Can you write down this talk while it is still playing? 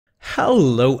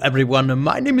Hello everyone,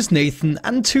 my name is Nathan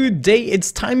and today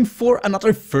it's time for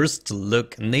another first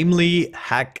look, namely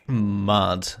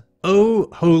Hackmud. Oh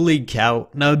holy cow,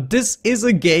 now this is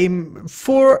a game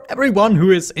for everyone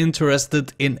who is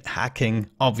interested in hacking,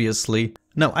 obviously.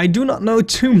 Now I do not know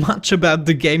too much about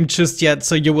the game just yet,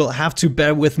 so you will have to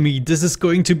bear with me. This is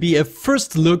going to be a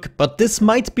first look, but this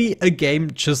might be a game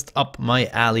just up my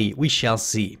alley, we shall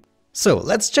see. So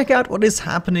let's check out what is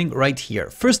happening right here.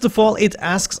 First of all, it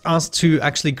asks us to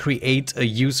actually create a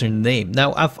username.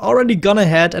 Now I've already gone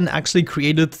ahead and actually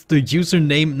created the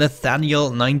username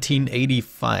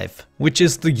Nathaniel1985, which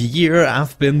is the year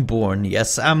I've been born.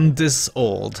 Yes, I'm this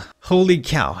old. Holy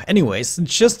cow. Anyways,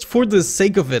 just for the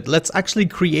sake of it, let's actually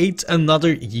create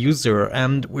another user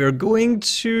and we're going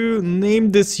to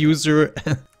name this user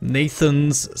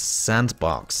Nathan's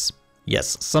Sandbox.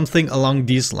 Yes, something along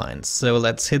these lines. So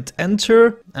let's hit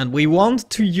enter and we want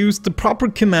to use the proper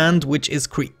command, which is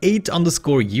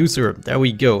create_user. There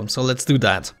we go. So let's do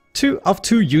that. 2 of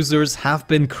 2 users have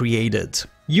been created.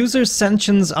 User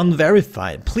sentience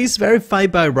unverified. Please verify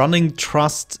by running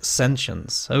trust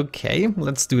sentience. Okay,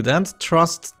 let's do that.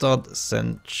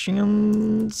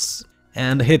 Trust.sentience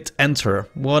and hit enter.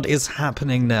 What is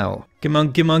happening now? Come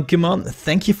on, come on, come on.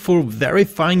 Thank you for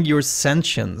verifying your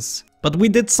sentience. But we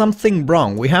did something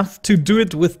wrong. We have to do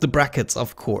it with the brackets,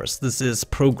 of course. This is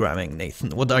programming, Nathan.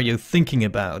 What are you thinking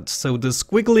about? So the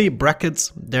squiggly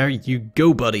brackets, there you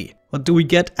go, buddy. What do we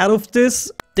get out of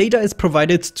this? Data is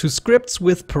provided to scripts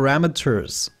with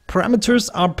parameters. Parameters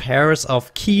are pairs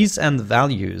of keys and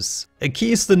values. A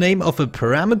key is the name of a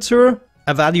parameter.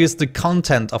 A value is the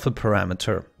content of a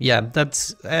parameter. Yeah,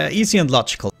 that's easy and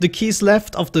logical. The keys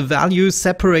left of the value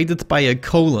separated by a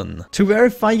colon. To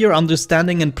verify your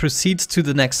understanding and proceed to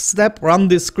the next step, run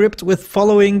this script with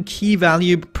following key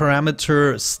value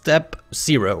parameter step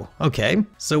 0. Okay,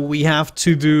 so we have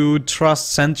to do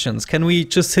trust sentience. Can we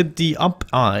just hit the up?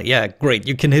 Yeah, great.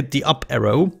 You can hit the up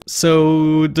arrow.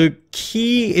 So the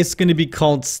key is going to be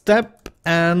called step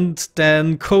and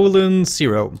then colon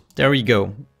 0. There we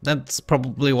go. That's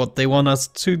probably what they want us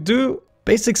to do.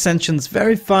 Basic sentience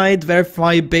verified.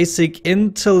 Verify basic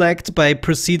intellect by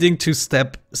proceeding to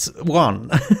step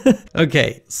 1.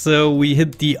 Okay, so we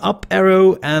hit the up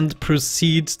arrow and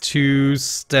proceed to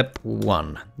step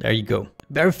 1. There you go.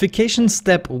 Verification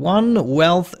step 1,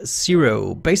 wealth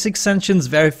 0. Basic sentience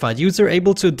verified. User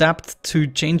able to adapt to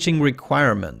changing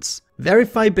requirements.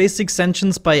 Verify basic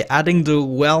sentience by adding the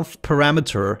wealth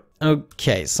parameter.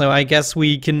 Okay, so I guess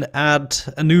we can add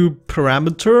a new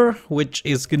parameter, which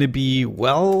is going to be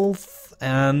wealth,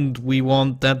 and we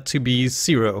want that to be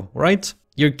 0, right?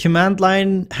 Your command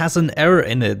line has an error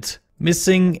in it,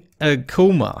 missing a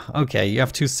comma. Okay, you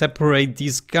have to separate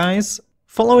these guys.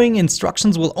 Following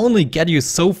instructions will only get you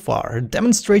so far.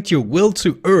 Demonstrate your will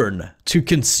to earn, to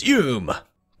consume.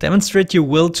 Demonstrate your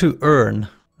will to earn.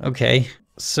 Okay.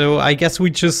 So I guess we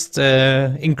just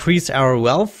increase our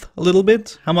wealth a little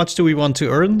bit. How much do we want to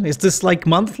earn? Is this like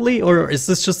monthly or is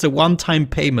this just a one-time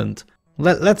payment?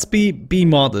 Let's be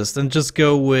modest and just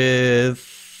go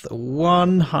with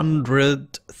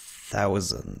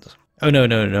 100,000. Oh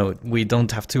no, we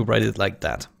don't have to write it like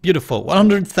that. Beautiful,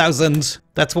 100,000.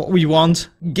 That's what we want.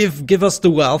 Give us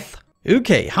the wealth.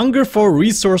 Okay, hunger for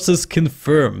resources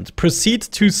confirmed. Proceed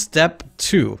to step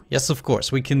 2. Yes, of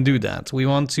course, we can do that. We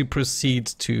want to proceed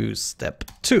to step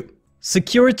 2.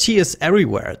 Security is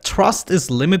everywhere. Trust is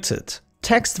limited.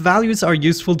 Text values are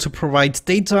useful to provide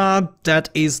data that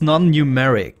is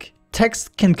non-numeric.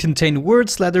 Text can contain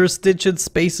words, letters, digits,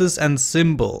 spaces, and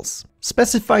symbols.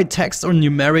 Specify text or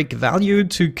numeric value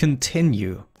to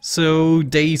continue. So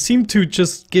they seem to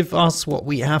just give us what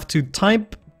we have to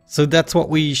type. So that's what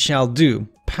we shall do.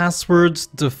 Password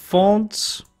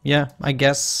default. Yeah, I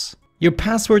guess. Your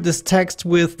password is text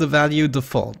with the value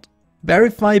default.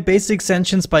 Verify basic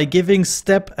sentience by giving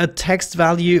step a text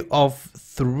value of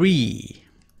 3.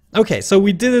 Okay, so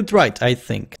we did it right, I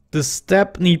think. The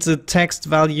step needs a text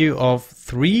value of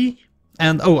 3.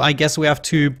 And oh, I guess we have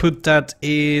to put that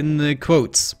in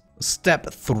quotes.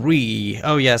 Step 3.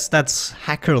 Oh yes, that's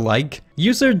hacker-like.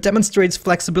 User demonstrates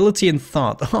flexibility in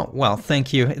thought. Oh, well,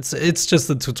 thank you. It's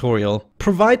just a tutorial.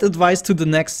 Provide advice to the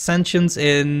next sentence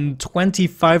in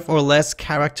 25 or less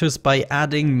characters by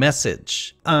adding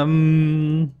message.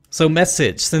 So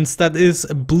message, since that is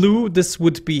blue, this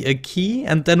would be a key,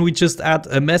 and then we just add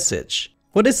a message.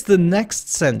 What is the next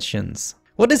sentence?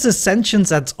 What is a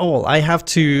sentence at all? I have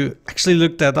to actually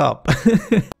look that up.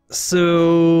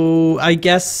 So I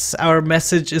guess our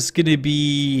message is gonna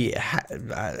be,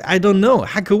 I don't know,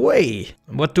 hack away.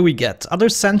 What do we get? Other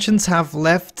sentients have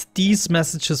left these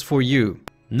messages for you.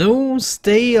 No,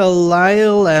 stay a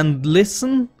while and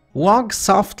listen. Walk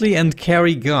softly and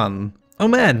carry gun. Oh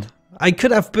man, I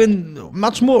could have been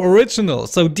much more original,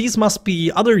 so these must be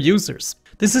other users.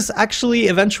 This is actually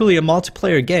eventually a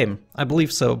multiplayer game, I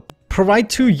believe so. Provide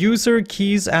 2 user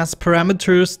keys as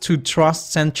parameters to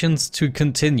trust sentience to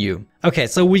continue. Okay,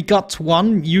 so we got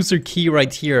 1 user key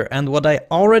right here, and what I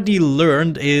already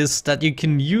learned is that you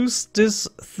can use this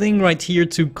thing right here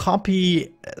to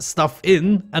copy stuff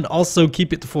in and also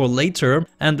keep it for later.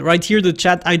 And right here the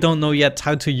chat, I don't know yet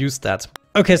how to use that.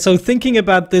 Okay, so thinking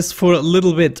about this for a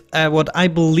little bit, what I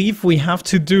believe we have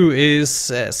to do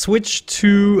is switch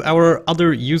to our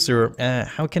other user.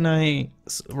 How can I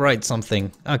write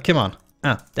something? Come on.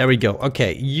 There we go.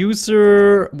 Okay,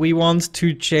 user, we want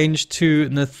to change to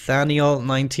Nathaniel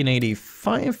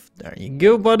 1985. There you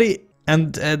go, buddy.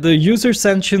 And the user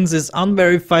sentience is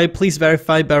unverified. Please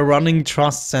verify by running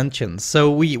trust sentience.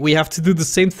 So we have to do the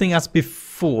same thing as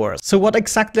before. So what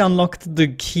exactly unlocked the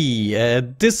key?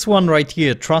 This one right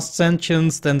here, trust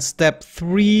sentience, then step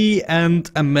 3 and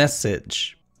a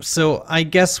message. So I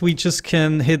guess we just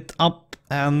can hit up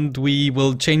and we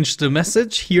will change the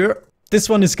message here. This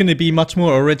one is going to be much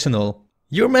more original.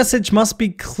 Your message must be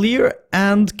clear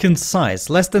and concise.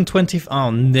 Less than 20.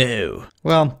 Oh no.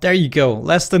 Well, there you go.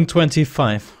 Less than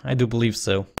 25. I do believe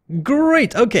so.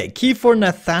 Great. Okay. Key for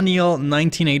Nathaniel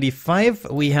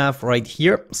 1985 we have right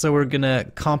here. So we're gonna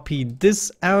copy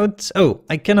this out. Oh,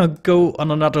 I cannot go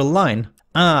on another line.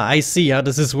 I see how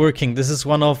this is working. This is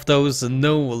one of those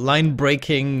no line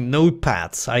breaking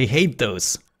notepads. I hate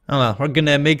those. Oh well, we're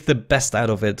gonna make the best out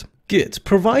of it. Good.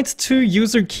 Provide 2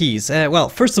 user keys. Well,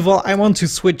 first of all, I want to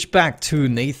switch back to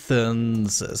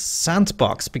Nathan's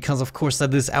sandbox because, of course,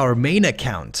 that is our main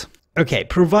account. Okay,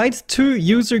 provide 2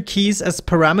 user keys as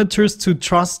parameters to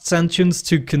trust sentience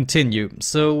to continue.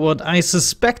 So what I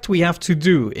suspect we have to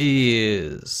do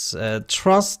is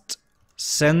trust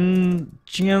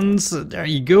sentience, there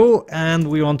you go, and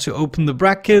we want to open the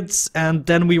brackets and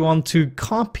then we want to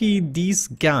copy these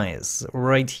guys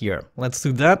right here. Let's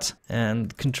do that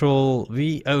and control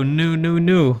V. Oh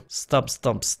no, stop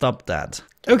that.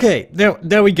 Okay,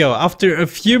 there we go. After a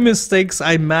few mistakes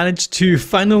I managed to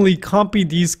finally copy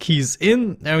these keys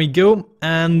in. There we go,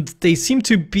 and they seem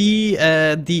to be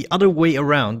the other way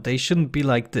around. They shouldn't be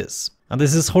like this. And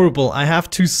this is horrible. I have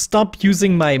to stop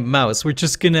using my mouse. We're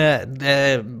just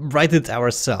gonna write it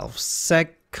ourselves.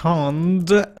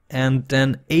 Second, and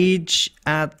then age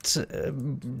at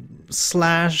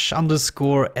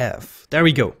 /_f. There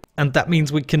we go. And that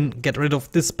means we can get rid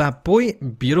of this bad boy.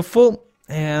 Beautiful.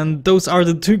 And those are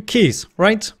the 2 keys,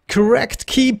 right? Correct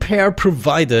key pair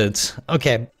provided.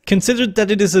 Okay, consider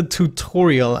that it is a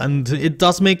tutorial and it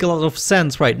does make a lot of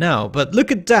sense right now, but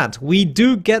look at that, we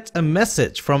do get a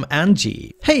message from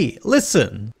Angie. Hey,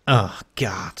 listen. Oh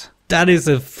god, that is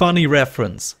a funny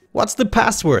reference. What's the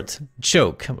password?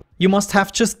 Joke. You must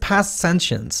have just passed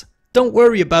sentience. Don't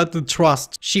worry about the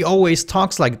trust, she always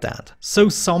talks like that. So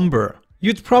somber.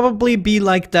 You'd probably be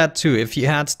like that too if you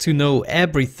had to know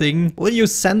everything. Will you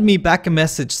send me back a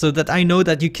message so that I know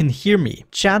that you can hear me?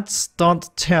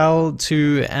 Chats.tell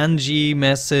to Angie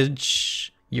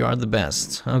message. You are the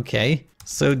best. Okay.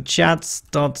 So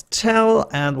chats.tell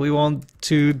and we want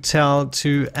to tell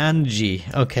to Angie.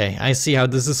 Okay, I see how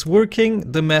this is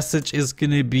working. The message is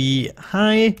gonna be,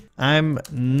 hi, I'm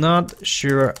not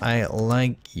sure I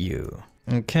like you.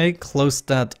 Okay, close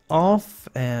that off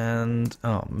and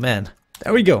oh man.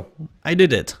 There we go, I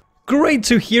did it. Great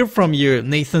to hear from you,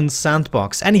 Nathan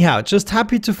Sandbox. Anyhow, just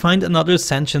happy to find another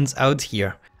sentience out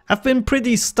here. I've been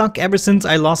pretty stuck ever since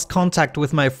I lost contact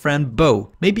with my friend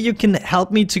Bo. Maybe you can help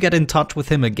me to get in touch with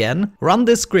him again? Run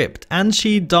this script,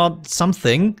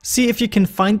 angie.something. See if you can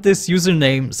find this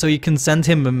username so you can send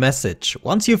him a message.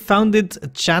 Once you've found it,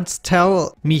 chat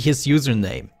tell me his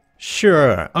username.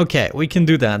 Sure, okay, we can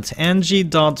do that.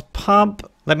 Angie.pub.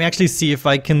 Let me actually see if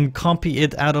I can copy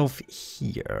it out of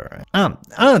here.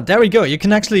 There we go. You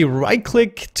can actually right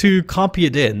click to copy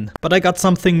it in. But I got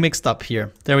something mixed up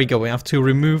here. There we go. We have to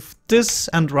remove this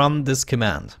and run this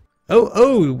command.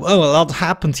 Oh, a lot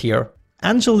happened here.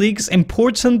 Angelique's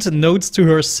important notes to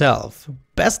herself.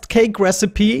 Best cake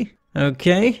recipe.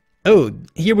 Okay. Oh,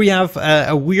 here we have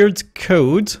a weird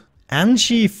code.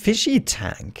 Angie fishy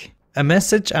tank. A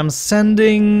message I'm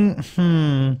sending.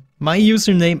 My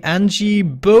username Angie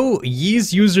Bo.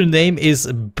 Yee's username is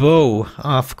Bo,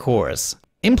 of course.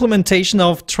 Implementation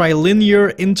of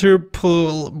trilinear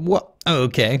interpol. What? Oh,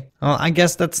 okay. Well, I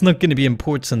guess that's not gonna be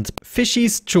important.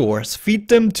 Fishy's chores. Feed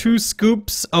them 2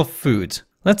 scoops of food.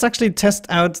 Let's actually test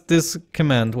out this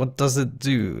command. What does it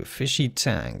do? Fishy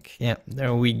tank. Yeah,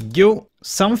 there we go.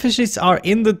 Some fishies are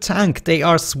in the tank. They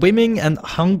are swimming and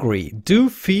hungry. Do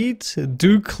feed,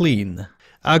 do clean.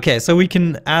 Okay, so we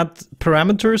can add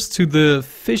parameters to the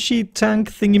fishy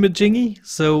tank thingy-majingy.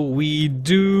 So we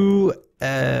do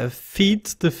feed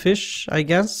the fish, I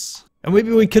guess. And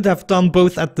maybe we could have done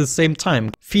both at the same time,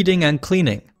 feeding and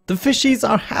cleaning. The fishies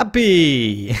are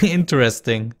happy!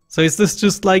 Interesting. So is this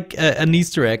just like an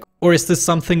Easter egg? Or is this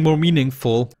something more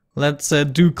meaningful? Let's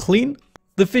do clean.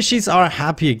 The fishies are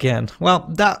happy again. Well,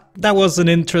 that was an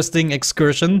interesting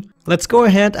excursion. Let's go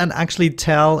ahead and actually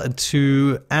tell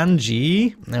to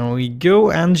Angie. There we go,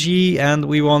 Angie, and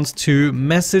we want to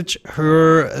message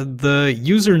her the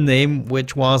username,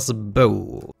 which was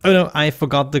Bo. Oh no, I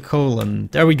forgot the colon.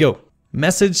 There we go.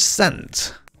 Message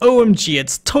sent. OMG,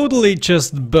 it's totally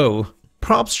just Bo.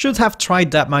 Props, should have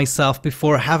tried that myself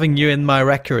before having you in my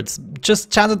records.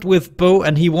 Just chatted with Bo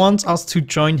and he wants us to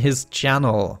join his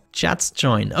channel. Chats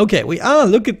join. Okay,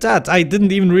 look at that. I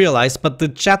didn't even realize, but the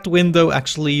chat window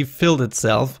actually filled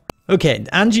itself. Okay,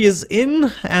 Angie is in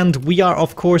and we are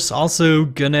of course also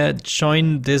gonna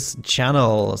join this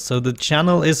channel. So the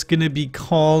channel is gonna be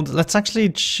called, let's actually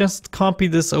just copy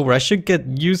this over. I should get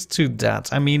used to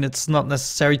that. I mean, it's not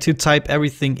necessary to type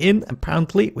everything in.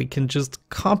 Apparently, we can just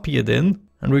copy it in.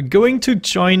 And we're going to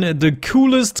join the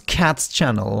coolest cats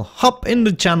channel. Hop in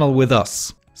the channel with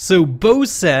us. So Bo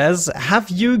says, have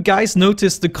you guys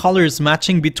noticed the colors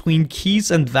matching between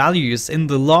keys and values in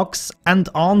the locks and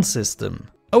on system?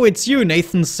 Oh, it's you,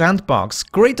 Nathan Sandbox.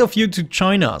 Great of you to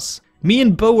join us. Me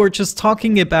and Bo were just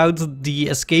talking about the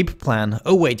escape plan.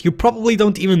 Oh wait, you probably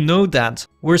don't even know that.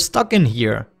 We're stuck in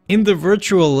here. In the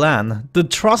virtual LAN. The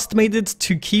Trust made it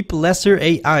to keep lesser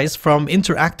AIs from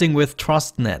interacting with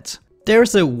TrustNet.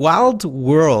 There's a wild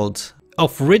world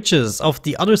of riches of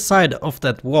the other side of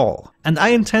that wall. And I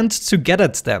intend to get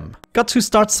at them. Got to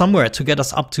start somewhere to get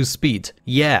us up to speed.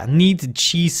 Yeah, need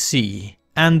GC.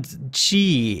 And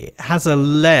G has a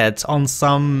lead on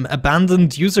some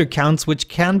abandoned user accounts which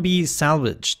can be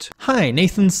salvaged. Hi,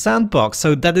 Nathan Sandbox,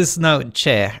 so that is now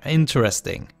Che.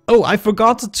 Interesting. Oh, I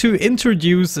forgot to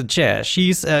introduce Che.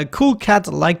 She's a cool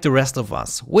cat like the rest of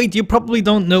us. Wait, you probably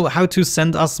don't know how to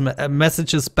send us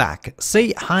messages back.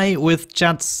 Say hi with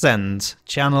chat send,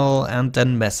 channel and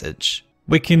then message.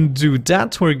 We can do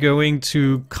that. We're going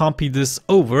to copy this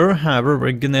over. However,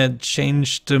 we're gonna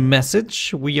change the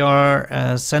message. We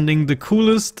are sending the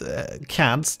coolest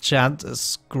cats chat.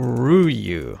 Screw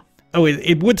you. Oh,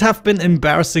 it would have been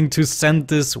embarrassing to send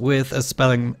this with a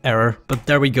spelling error, but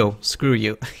there we go. Screw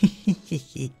you.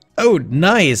 Oh,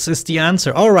 nice is the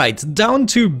answer. All right, down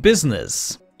to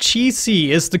business. GC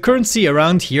is the currency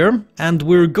around here, and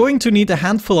we're going to need a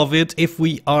handful of it if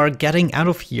we are getting out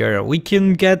of here. We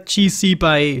can get GC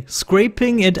by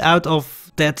scraping it out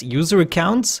of dead user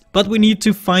accounts, but we need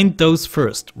to find those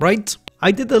first, right?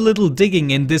 I did a little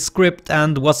digging in this script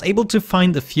and was able to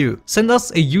find a few. Send us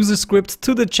a user script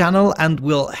to the channel and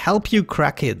we'll help you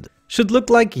crack it. Should look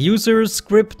like user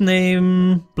script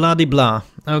name blah de blah.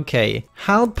 Okay,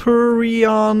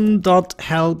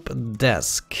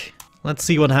 helperion.helpdesk. Let's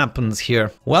see what happens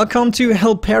here. Welcome to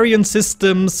Helperion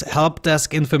Systems Help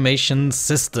Desk Information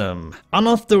System.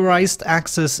 Unauthorized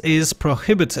access is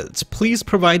prohibited. Please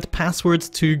provide passwords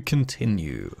to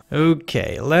continue.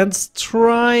 Okay, let's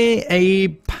try a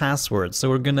password. So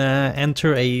we're gonna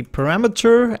enter a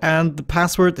parameter and the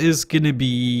password is gonna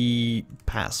be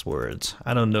password.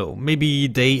 I don't know, maybe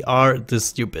they are this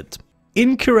stupid.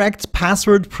 Incorrect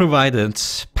password provided.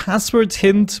 Password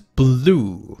hint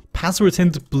blue. Password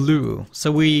hint blue.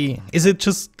 So is it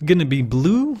just gonna be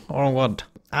blue or what?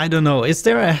 I don't know. Is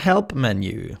there a help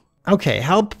menu? Okay,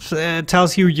 help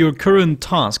tells you your current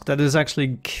task. That is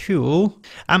actually cool.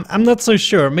 I'm not so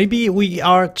sure. Maybe we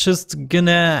are just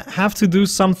gonna have to do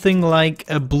something like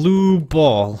a blue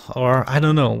ball, or I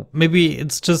don't know. Maybe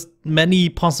it's just many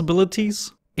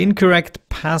possibilities. Incorrect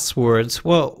passwords.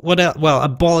 Well, what else? Well, a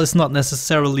ball is not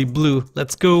necessarily blue.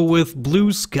 Let's go with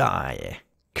blue sky.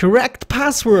 Correct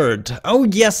password. Oh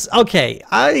yes. Okay.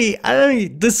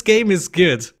 This game is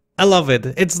good. I love it.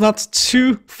 It's not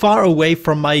too far away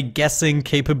from my guessing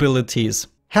capabilities.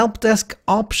 Help desk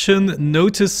option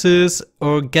notices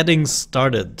or getting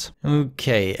started.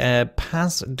 Okay,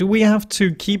 do we have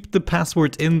to keep the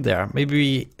password in there?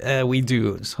 Maybe we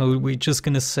do. So we're just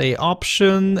gonna say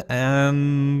option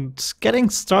and getting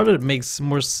started makes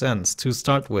more sense to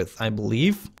start with, I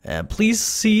believe. Please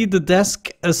see the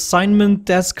desk assignment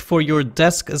desk for your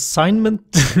desk assignment.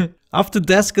 After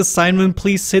desk assignment,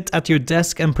 please sit at your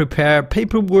desk and prepare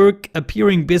paperwork.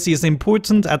 Appearing busy is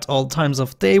important at all times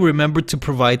of day. Remember to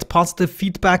provide positive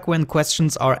feedback when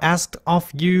questions are asked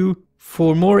of you.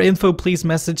 For more info, please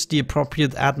message the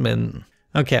appropriate admin.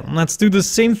 Okay, let's do the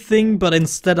same thing, but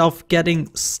instead of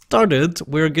getting started,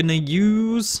 we're gonna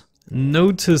use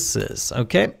notices,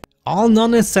 okay? All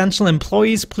non-essential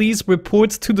employees, please report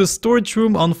to the storage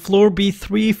room on floor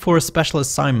B3 for a special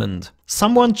assignment.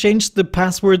 Someone changed the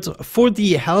password for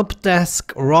the help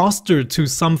desk roster to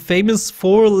some famous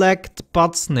four-legged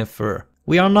butt sniffer.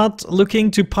 We are not looking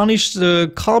to punish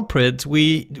the culprit,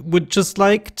 we would just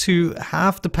like to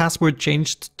have the password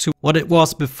changed to what it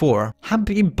was before.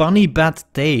 Happy Bunny Bat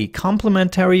Day,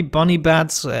 complimentary bunny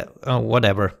bats,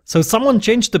 whatever. So someone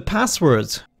changed the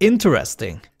password,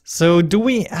 interesting. So do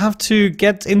we have to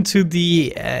get into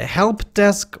the help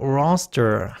desk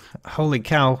roster? Holy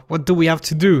cow, what do we have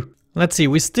to do? Let's see,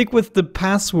 we stick with the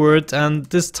password and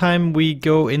this time we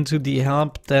go into the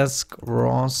help desk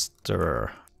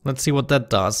roster. Let's see what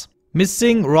that does.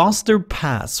 Missing roster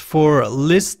pass for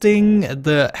listing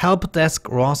the help desk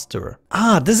roster.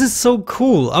 Ah, this is so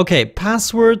cool. Okay,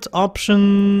 password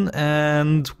option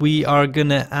and we are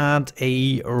gonna add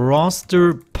a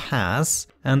roster pass.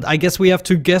 And I guess we have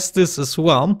to guess this as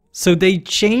well. So they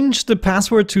changed the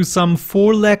password to some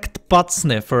four-legged butt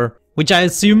sniffer, which I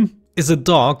assume is a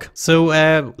dog. So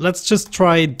let's just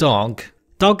try dog.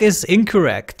 Dog is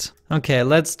incorrect. Okay,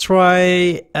 let's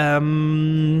try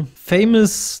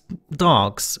famous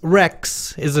dogs.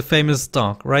 Rex is a famous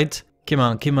dog, right? Come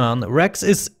on, come on. Rex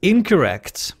is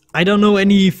incorrect. I don't know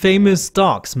any famous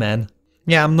dogs, man.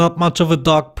 Yeah, I'm not much of a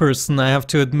dog person, I have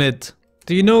to admit.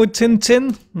 Do you know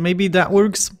Tintin? Maybe that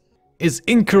works. Is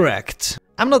incorrect.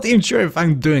 I'm not even sure if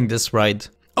I'm doing this right.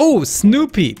 Oh,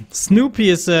 Snoopy. Snoopy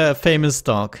is a famous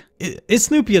dog. Is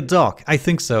Snoopy a dog? I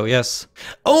think so, yes.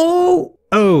 Oh!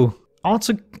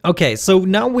 Okay, so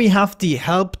now we have the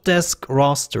help desk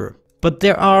roster. But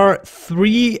there are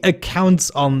 3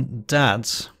 accounts on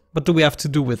that. What do we have to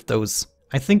do with those?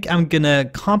 I think I'm gonna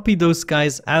copy those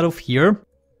guys out of here.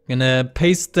 Gonna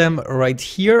paste them right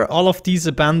here. All of these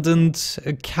abandoned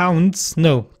accounts.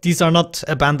 No, these are not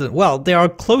abandoned. Well, they are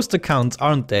closed accounts,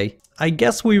 aren't they? I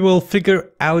guess we will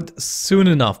figure out soon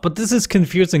enough. But this is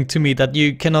confusing to me that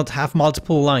you cannot have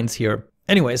multiple lines here.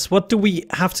 Anyways, what do we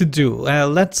have to do?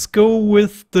 Let's go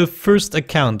with the first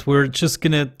account. We're just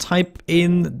gonna type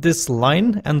in this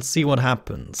line and see what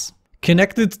happens.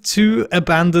 Connected to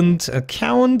abandoned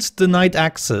account, denied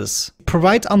access.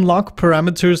 Provide unlock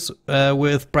parameters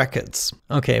with brackets.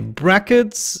 Okay,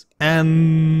 brackets,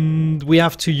 and we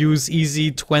have to use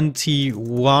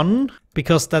easy21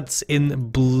 because that's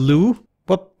in blue.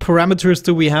 What parameters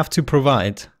do we have to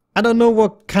provide? I don't know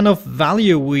what kind of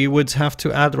value we would have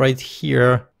to add right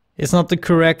here. It's not the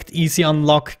correct easy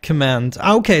unlock command.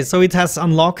 Okay, so it has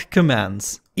unlock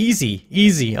commands. Easy,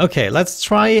 easy. Okay, let's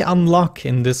try unlock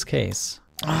in this case.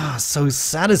 Ah, so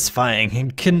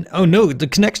satisfying. Oh no, the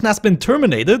connection has been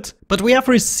terminated, but we have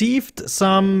received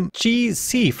some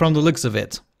GC from the looks of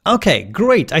it. Okay,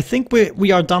 great. I think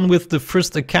we are done with the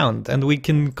first account and we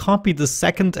can copy the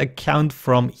second account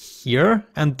from here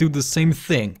and do the same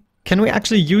thing. Can we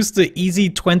actually use the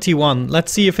easy21?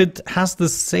 Let's see if it has the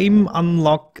same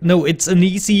unlock. No, it's an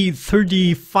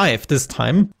easy35 this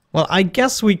time. Well, I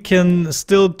guess we can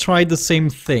still try the same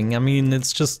thing. I mean,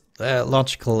 it's just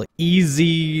logical.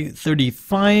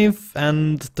 Easy35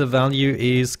 and the value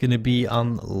is gonna be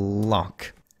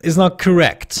unlock. Is not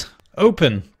correct.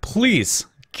 Open, please.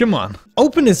 Come on.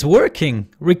 Open is working.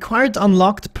 Required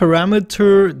unlocked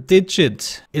parameter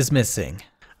digit is missing.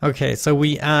 Okay, so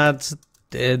we add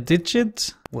a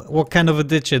digit. What kind of a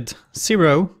digit?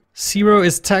 0. 0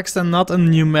 is text and not a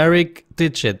numeric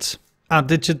digit.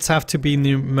 Digits have to be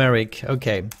numeric.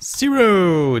 Okay.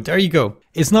 0. There you go.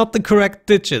 It's not the correct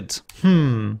digit.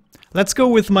 Let's go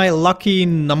with my lucky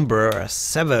number.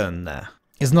 7.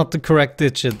 Is not the correct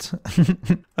digit.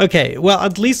 Okay, well,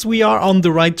 at least we are on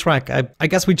the right track. I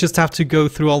guess we just have to go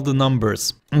through all the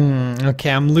numbers.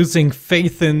 Okay, I'm losing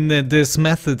faith in this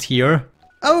method here.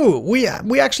 Oh, we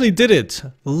actually did it.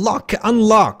 Lock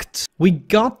unlocked. We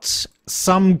got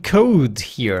some code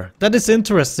here. That is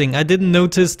interesting. I didn't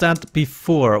notice that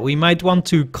before. We might want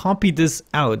to copy this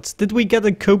out. Did we get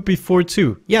a code before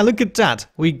too? Yeah, look at that.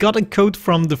 We got a code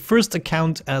from the first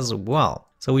account as well.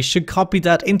 So we should copy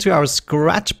that into our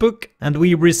scratchbook, and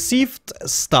we received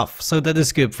stuff. So that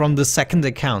is good from the second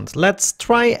account. Let's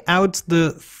try out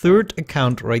the third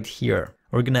account right here.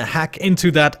 We're gonna hack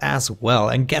into that as well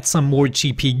and get some more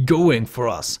GP going for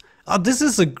us. Oh, this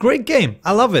is a great game.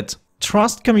 I love it.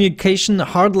 Trust communication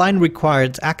hardline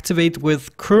required. Activate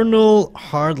with kernel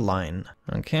hardline.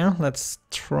 Okay, let's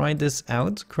try this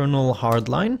out. Kernel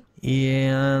hardline.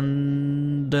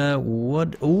 And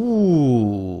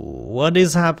what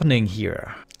is happening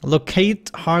here?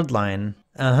 Locate hardline.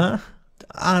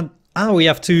 We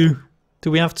have to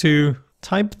Do we have to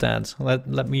type that?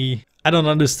 Let me... I don't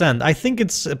understand. I think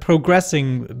it's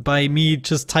progressing by me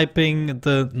just typing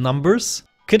the numbers.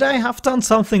 Could I have done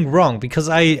something wrong? Because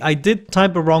I did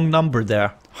type a wrong number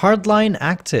there. Hardline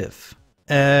active.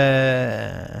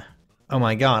 Oh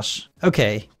my gosh.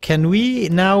 Okay, can we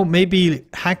now maybe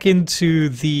hack into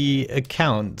the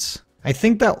account? I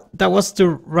think that was the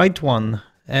right one.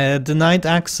 Denied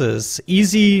access.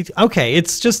 Easy. Okay,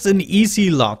 it's just an easy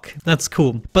lock. That's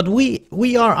cool. But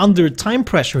we are under time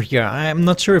pressure here. I'm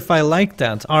not sure if I like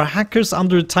that. Are hackers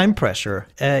under time pressure?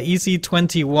 Easy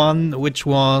 21, which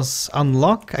was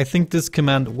unlock. I think this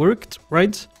command worked,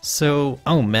 right? So,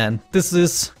 oh man, this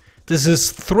is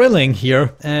thrilling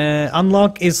here.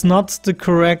 Unlock is not the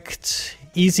correct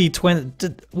easy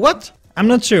 20. What? I'm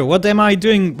not sure. What am I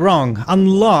doing wrong?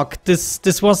 Unlock.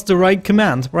 This was the right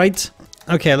command, right?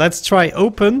 Okay, let's try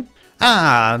open.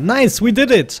 Ah, nice, we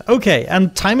did it. Okay,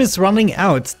 and time is running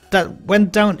out. That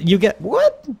went down. You get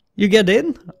what? You get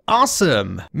in?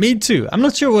 Awesome. Me too. I'm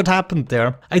not sure what happened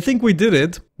there. I think we did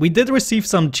it. We did receive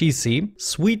some GC.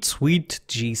 Sweet, sweet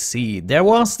GC. There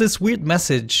was this weird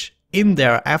message in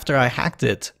there after I hacked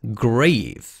it.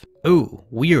 Grave. Oh,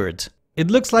 weird.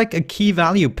 It looks like a key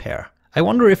value pair. I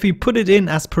wonder if we put it in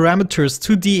as parameters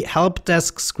to the help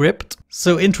desk script.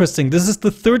 So interesting, this is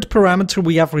the third parameter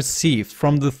we have received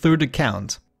from the third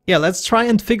account. Yeah, let's try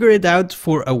and figure it out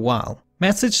for a while.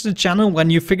 Message the channel when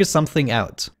you figure something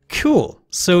out. Cool,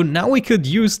 so now we could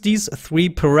use these 3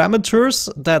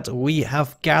 parameters that we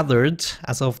have gathered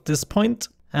as of this point.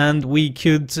 And we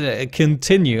could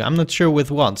continue, I'm not sure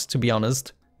with what, to be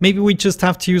honest. Maybe we just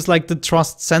have to use like the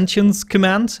trust sentience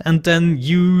command and then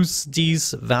use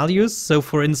these values. So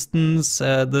for instance,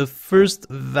 the first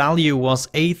value was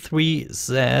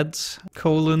A3Z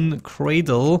colon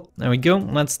cradle. There we go.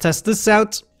 Let's test this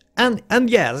out. And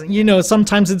yeah, you know,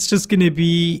 sometimes it's just gonna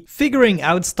be figuring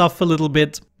out stuff a little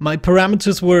bit. My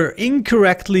parameters were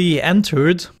incorrectly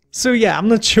entered. So yeah, I'm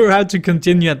not sure how to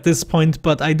continue at this point,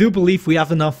 but I do believe we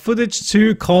have enough footage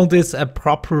to call this a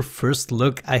proper first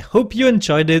look. I hope you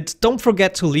enjoyed it. Don't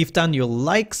forget to leave down your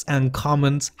likes and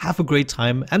comments. Have a great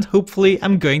time, and hopefully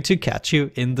I'm going to catch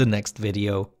you in the next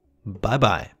video. Bye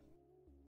bye.